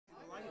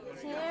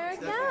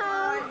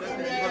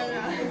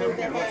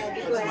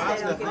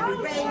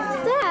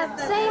Steph,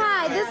 say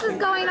hi. This is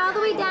going all the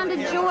way down to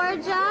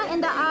Georgia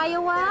into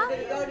Iowa.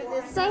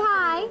 Say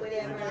hi.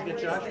 Get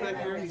Josh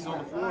back here. He's on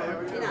the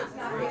floor.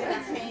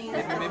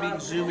 Maybe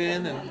zoom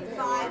in and.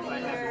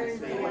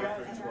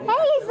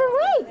 Hey, he's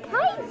awake.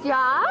 Hi,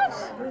 Josh.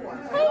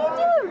 How you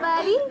doing,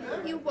 buddy?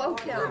 You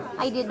woke him.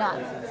 I did not.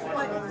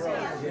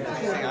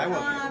 I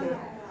will.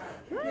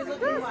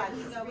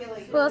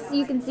 Well, so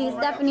you can see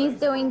Stephanie's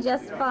doing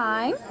just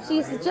fine.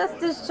 She's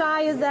just as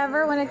shy as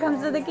ever when it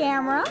comes to the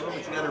camera. But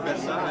you got her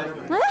best side.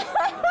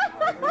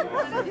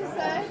 What did you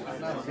say?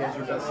 She has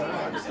her best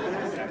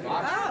side.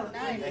 Oh,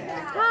 nice.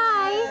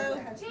 Hi.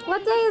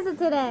 What day is it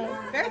today?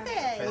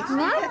 Birthday.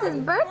 Max's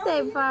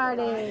birthday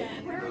party.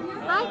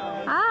 Hi.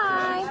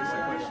 Hi.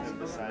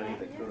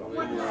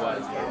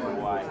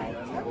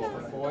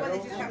 Well, they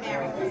just got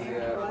married.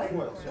 The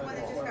one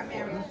that just got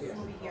married.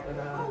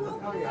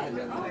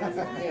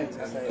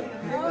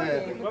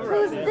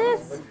 Who's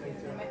this?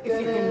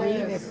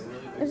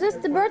 Is this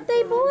the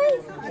birthday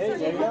boy?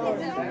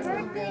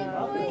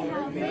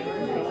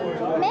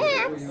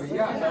 Max.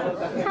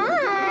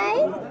 Hi.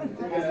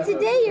 Is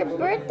today your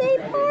birthday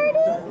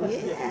party?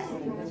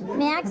 Yeah.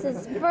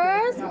 Max's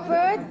first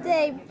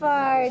birthday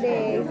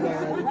party.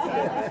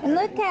 And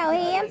look how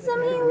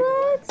handsome he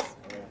looks.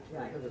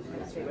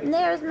 And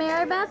there's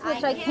Mary Beth,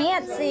 which I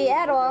can't see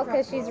at all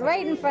because she's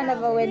right in front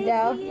of a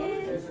window.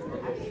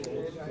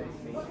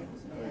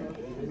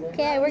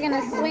 Okay, we're going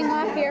to swing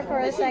off here for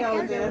a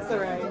second. That's all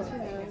right.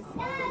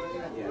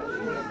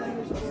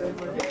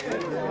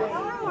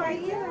 How are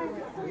you?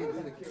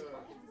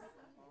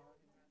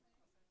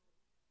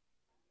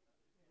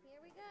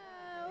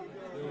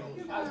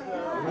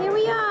 Here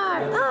we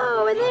are.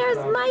 Oh, and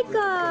there's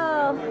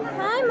Michael.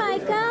 Hi,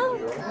 Michael.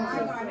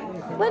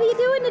 What are you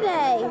doing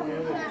today?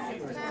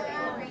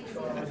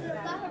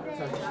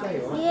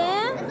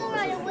 Yeah?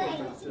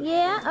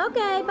 Yeah?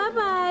 Okay,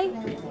 bye-bye.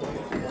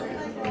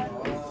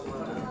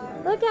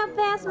 Look how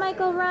fast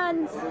Michael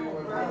runs.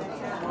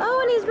 Oh,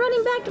 and he's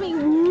running back to me.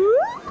 Woo!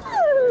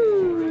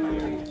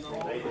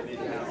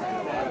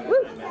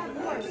 Woo!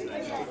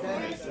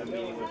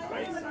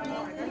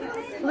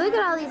 Look at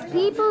all these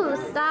people who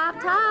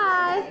stopped.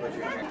 Hi.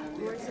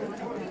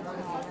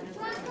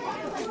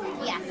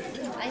 Yes,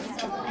 I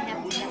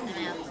have to get them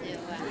out too.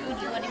 Who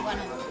do you want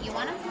them? You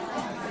want them?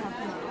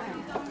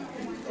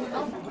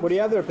 Oh, What do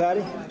you have there,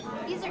 Patty?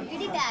 these are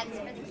goodie bags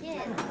for the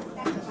kids.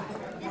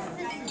 This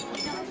is,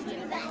 do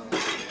that.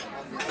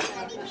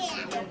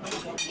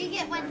 You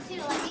get one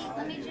too.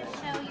 Let me just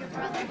show your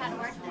brother how to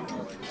work this.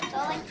 Go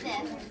like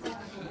this,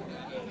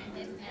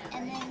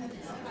 and then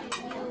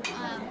you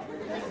like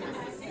this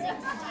is 60,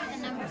 the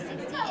number 60,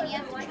 and you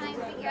have to try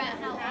and figure out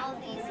how all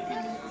of these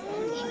can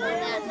equal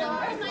that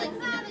number. Like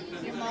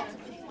your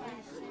multiplication.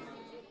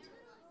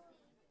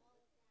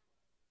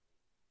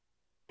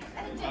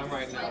 I'm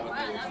right now.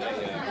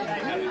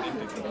 And we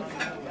picked one.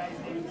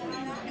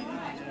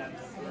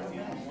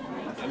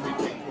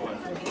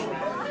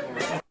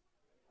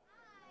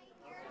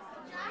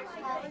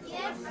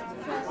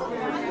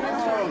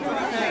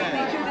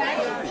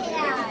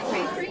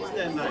 Isn't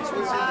that nice?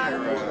 What's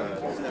in there?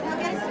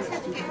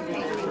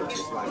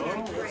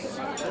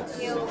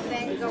 You'll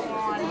then go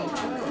on.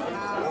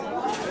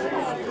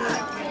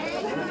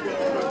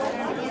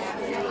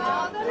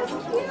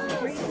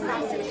 What is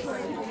that?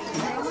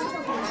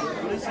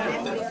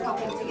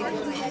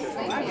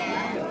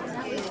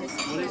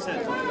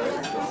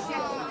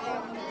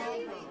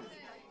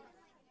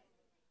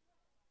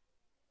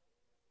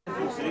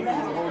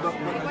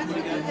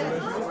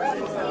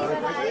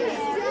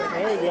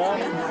 There you go.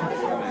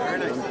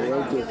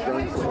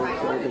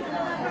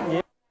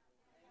 Yeah.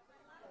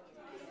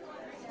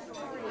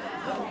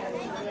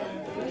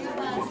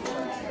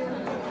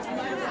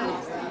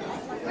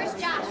 Where's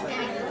Josh?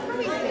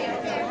 In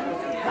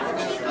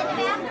the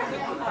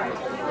bathroom.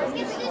 Let's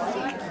get to this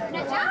too.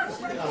 Now, Josh.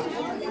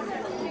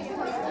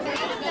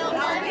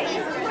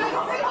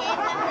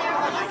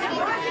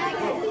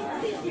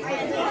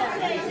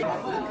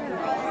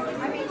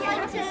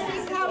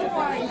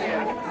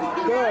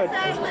 Good.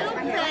 Little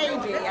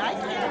baby, I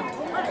can't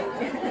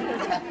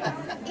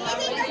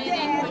Eating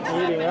again.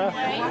 Eating, huh?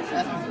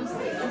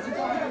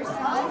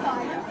 Oh my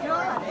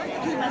God.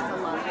 He must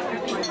have loved it.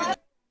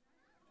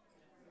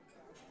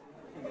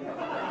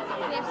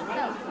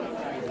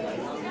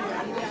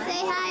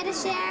 Say hi to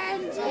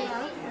Sharon,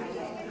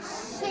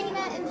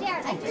 Shayna, and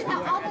Jared. I do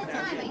that all the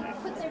time. I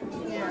put their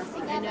names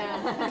together and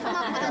come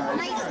up with a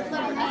nice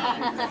little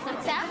name.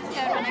 Sounds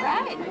good,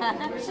 right?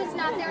 It's just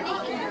not their name.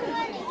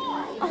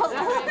 Oh,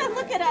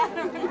 look at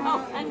Adam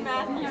and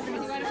Matthew.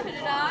 You want to put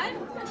it on?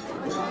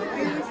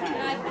 Can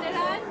I put it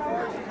on?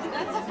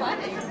 That's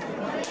funny.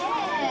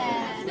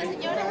 Yeah. Doesn't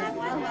Yoda have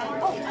one?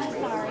 Oh, I'm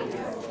sorry.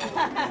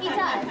 He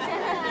does.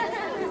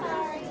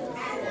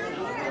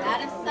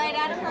 Out of sight,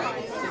 out of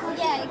mind.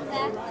 Yeah,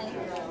 exactly.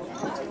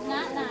 Which is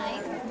not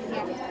nice.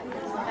 Here.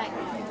 Right.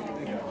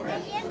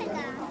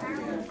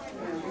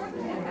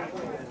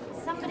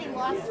 Somebody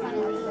lost one of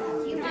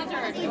these. You have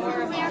one of these in there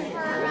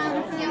for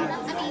Yona?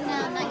 I mean,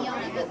 not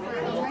Yona, but for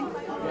Lauren.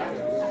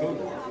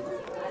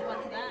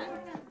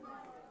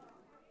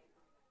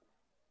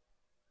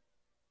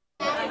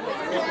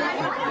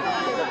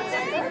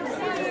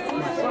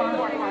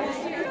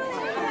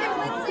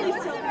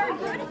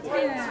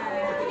 Happy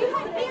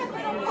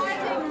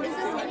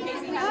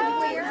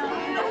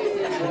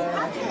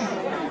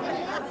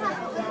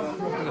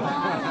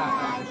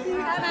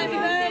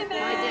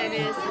birthday,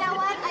 Dennis. You know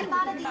what? I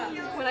thought of these.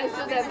 When I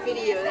saw that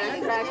video,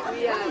 that cracked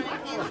me up.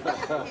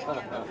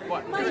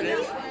 What? There it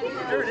is.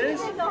 There it is.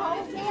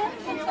 Yeah.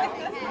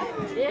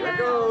 There it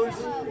goes.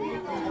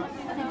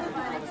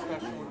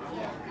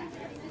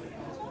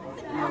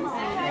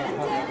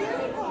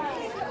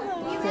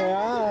 Say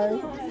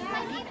hi.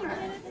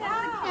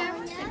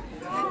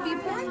 Happy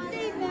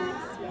birthday, Max.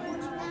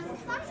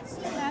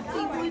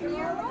 Happy 1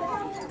 year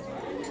old.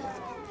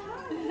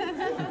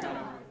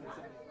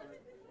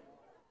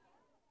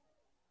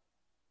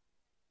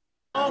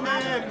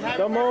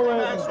 The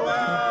moment.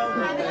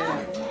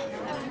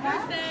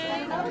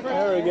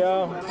 There we go.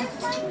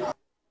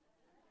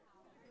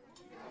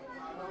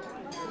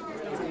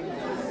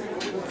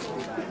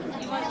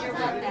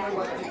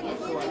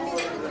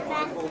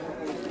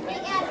 Hey,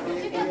 Adam, did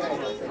you get one of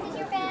these in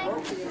your bag?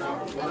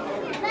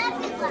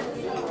 Massive one.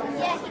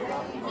 Yeah,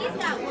 he's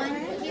got one.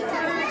 He's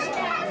got one.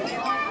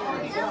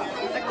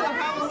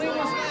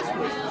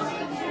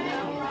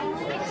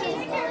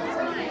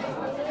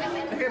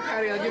 Here,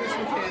 Patty, I'll give you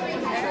some candy.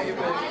 Take it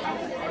back.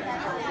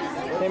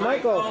 Hey,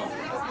 Michael. Look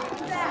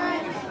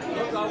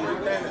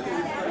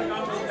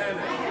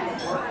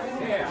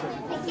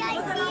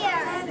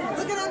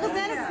at Uncle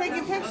Dennis taking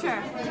a picture.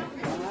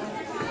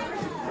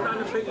 Put on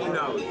the piggy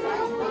nose.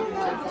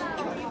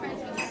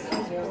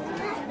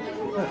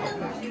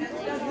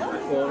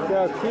 Look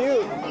how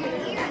cute.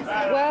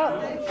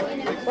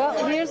 Well,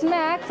 here's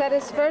Max at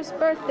his first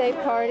birthday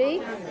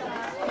party.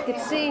 You can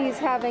see he's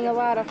having a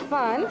lot of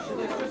fun.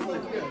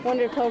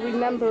 Wonder if he'll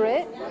remember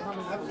it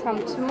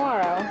come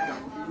tomorrow.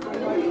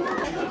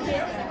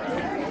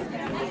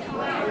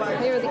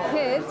 Here are the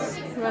kids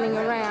running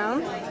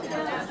around.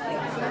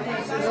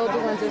 The older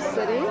ones are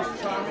sitting.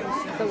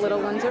 The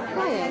little ones are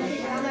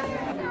playing.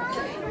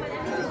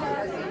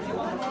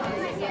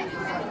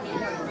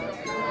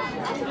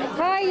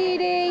 Hi,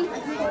 Edie.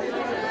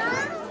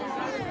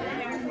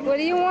 What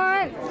do you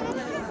want?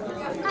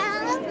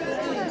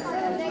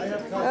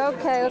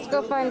 Okay, let's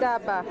go find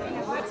Abba.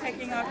 We're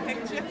taking our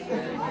picture.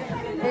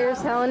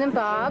 Here's Helen and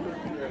Bob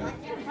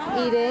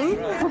eating.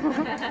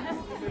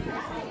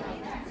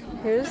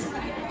 Here's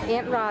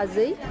Aunt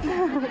Rosie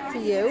to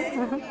you.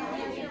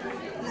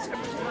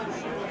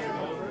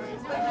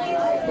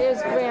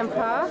 Here's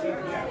Grandpa.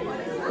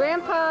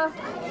 Grandpa,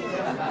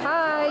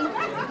 hi.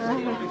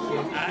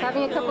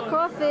 Having a cup of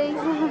coffee.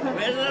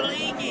 Where's the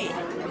leaky?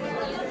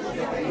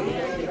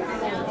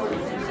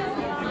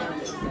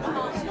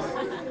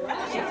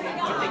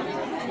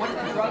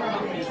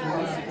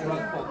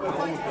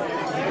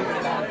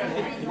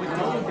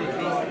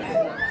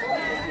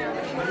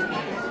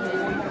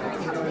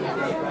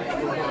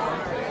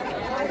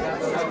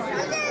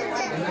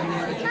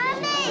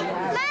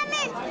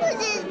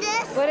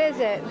 What is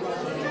it?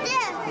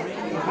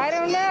 I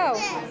don't know.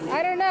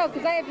 I don't know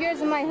because I have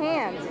yours in my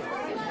hand.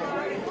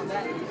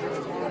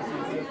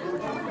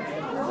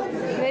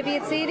 Maybe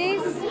it's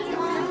Edie's?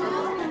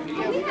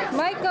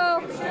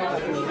 Michael.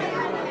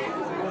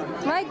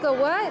 Michael,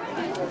 what?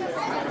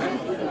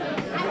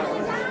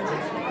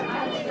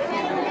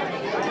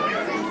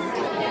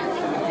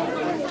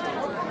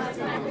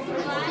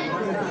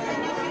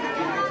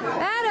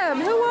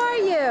 Adam, who are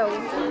you?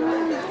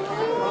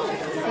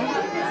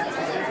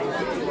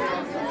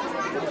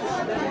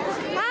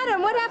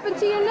 Adam, what happened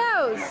to your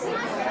nose?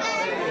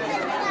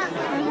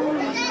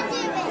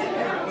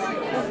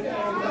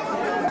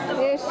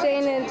 Here's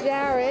Shane and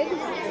Jared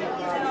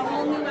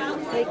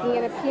making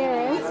an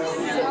appearance,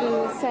 sitting in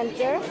the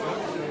center.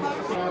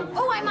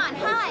 Oh, I'm on.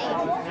 Hi.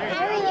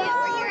 How are you?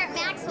 We're here at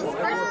Maxwell's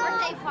first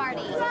birthday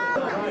party.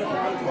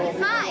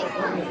 Hi.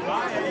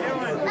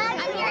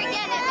 I'm here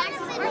again at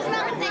Maxwell's first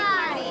birthday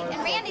party, and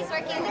Randy's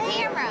working the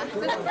camera.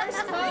 For the first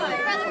time.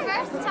 For the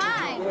first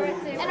time.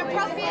 An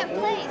appropriate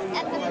place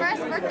at the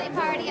first birthday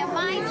party of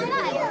my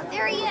son.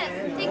 There he is.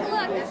 Take a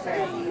look.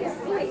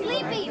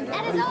 Sleeping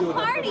at his own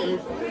party.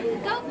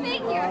 Go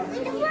figure.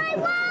 It's my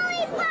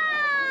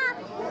lollipop!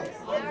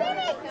 It's in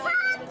his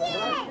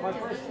pocket!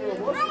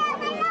 I have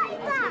my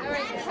lollipop!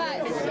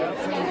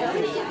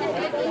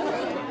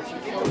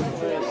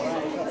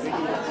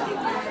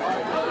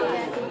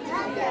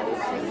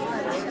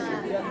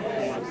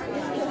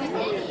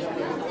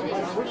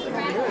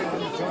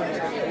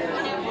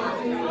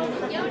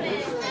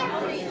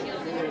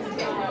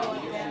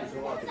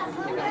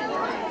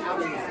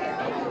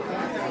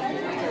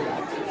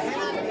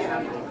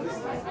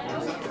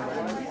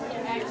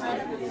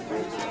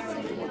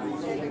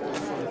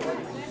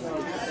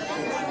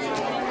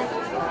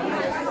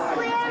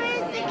 Where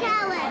is the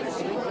couch?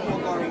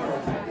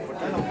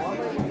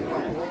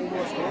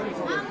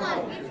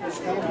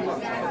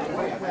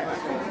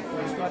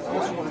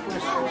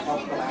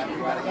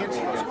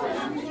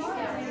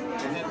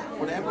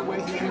 Whatever way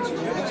he answers,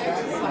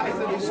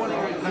 he's one of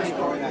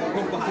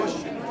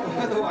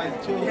otherwise,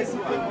 two.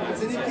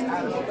 So he can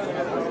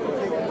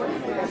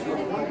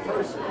one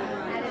person.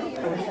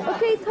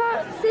 Okay,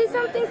 talk. Say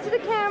something to the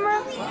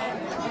camera.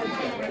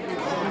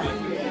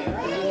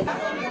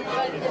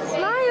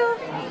 Smile.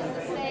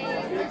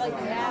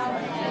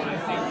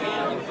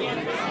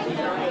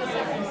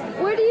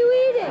 What are you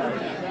eating?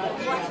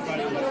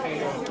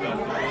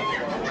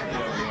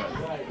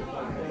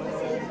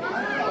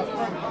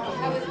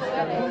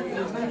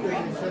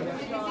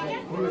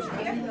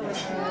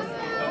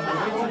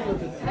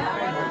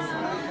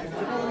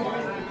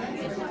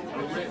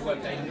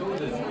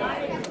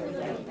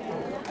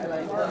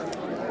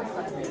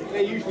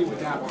 They usually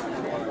would have one.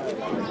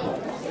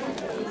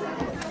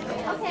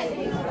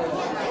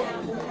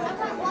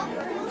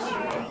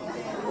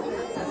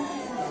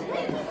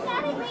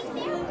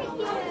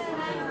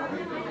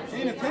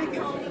 Gina, take it.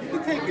 You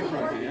can take it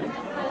from here.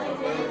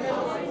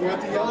 You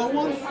want the yellow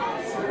one? You want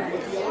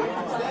the yellow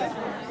one instead?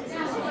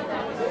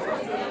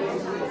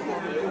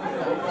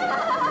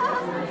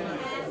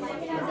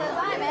 Says,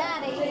 I'm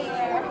out of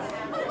here.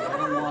 I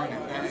don't want it,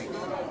 thanks.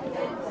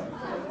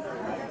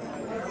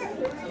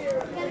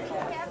 You gotta be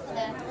careful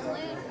that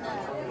balloon.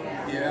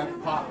 Yeah,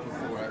 popped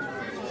before. That's what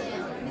they say.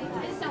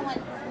 I just don't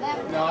want that.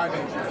 No, I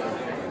think so.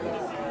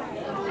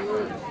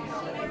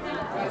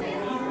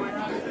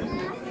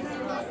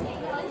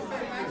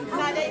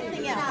 Not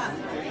anything else.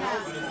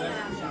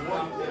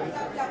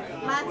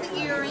 Lots of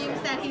earrings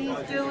that he's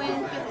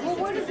doing. Well,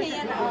 what is he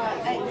in?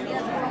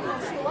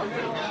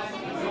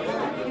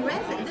 He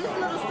rents it. This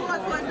little store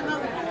costs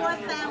about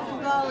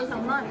 $4,000 a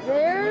month.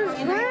 There's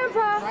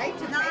Grandpa. Right?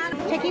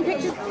 Taking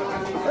pictures.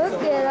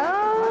 Look at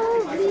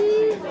all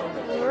these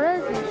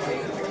presents.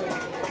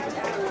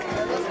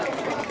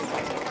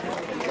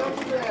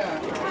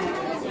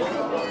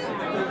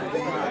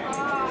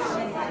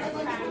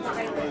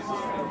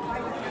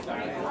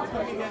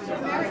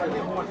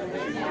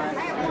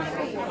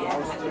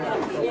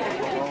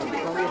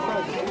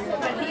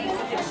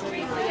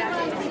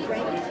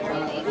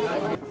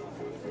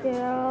 Look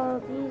at all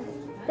these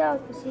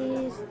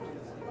delicacies.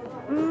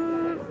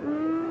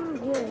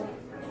 Yeah.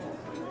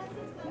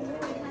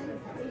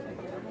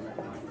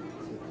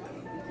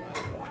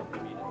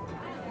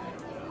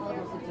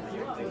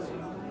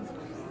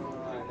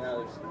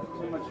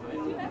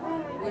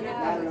 We're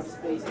not enough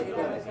space to go.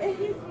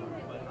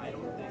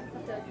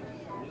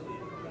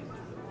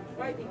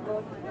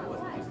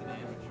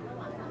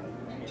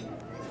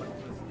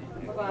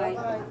 Bye-bye.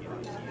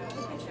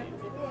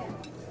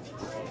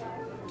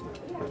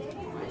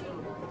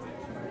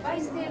 Bye,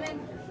 Steven.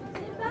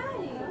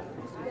 Bye.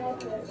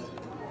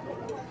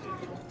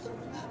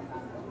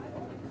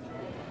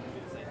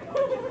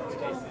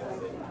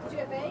 Did you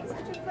have eggs?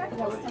 Did you have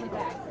breakfast? In the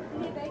back. Did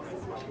you have eggs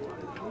this morning?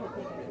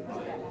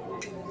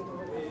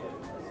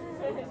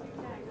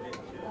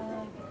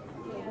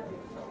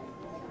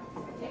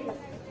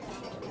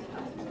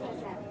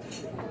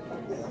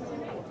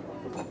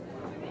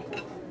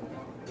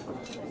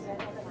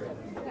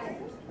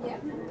 Yeah.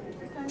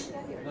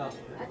 No.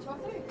 At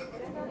 12:30.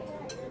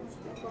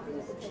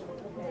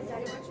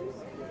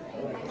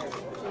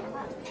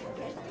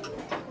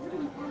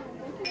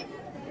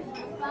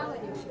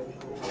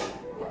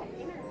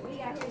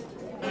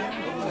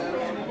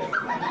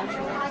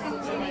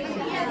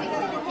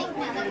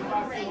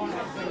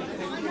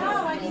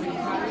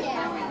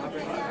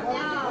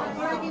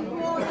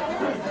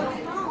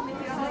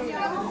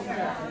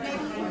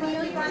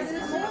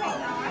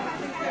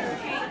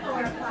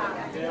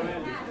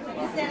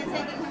 Instead of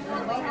taking him all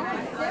the way home,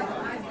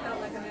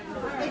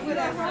 if you're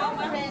home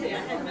already, I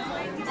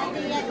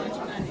think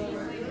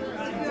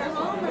if you're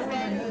home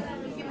already,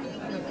 you can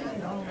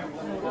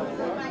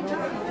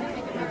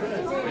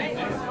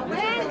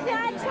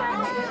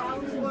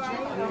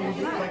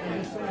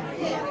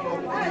yeah,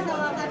 so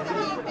I'll have to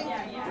keep in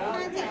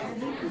contact.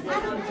 I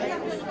don't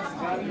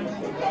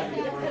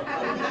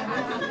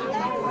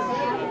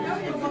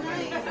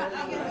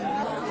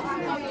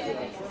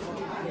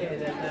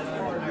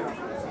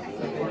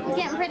You're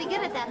getting pretty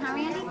good at that, huh,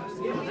 Randy?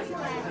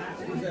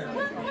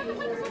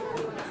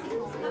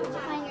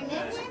 Find your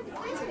niche?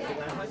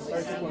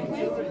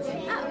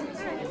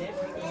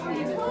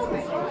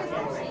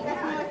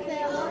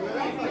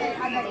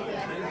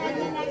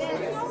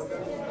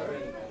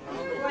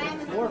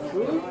 More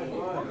food?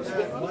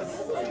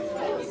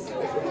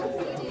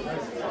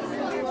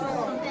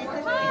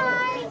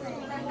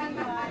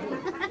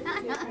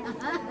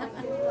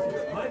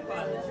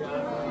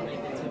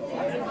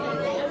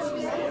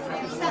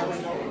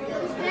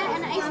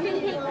 An ice cream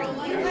cake for you,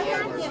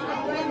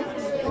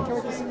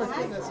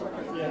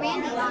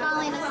 Randy's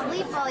falling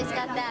asleep while he's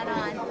got that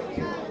on.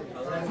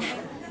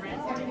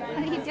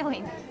 What are you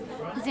doing?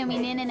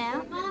 Zooming in and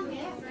out?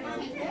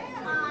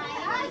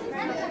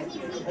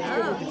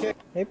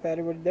 Hey,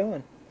 Patty, what are you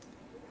doing?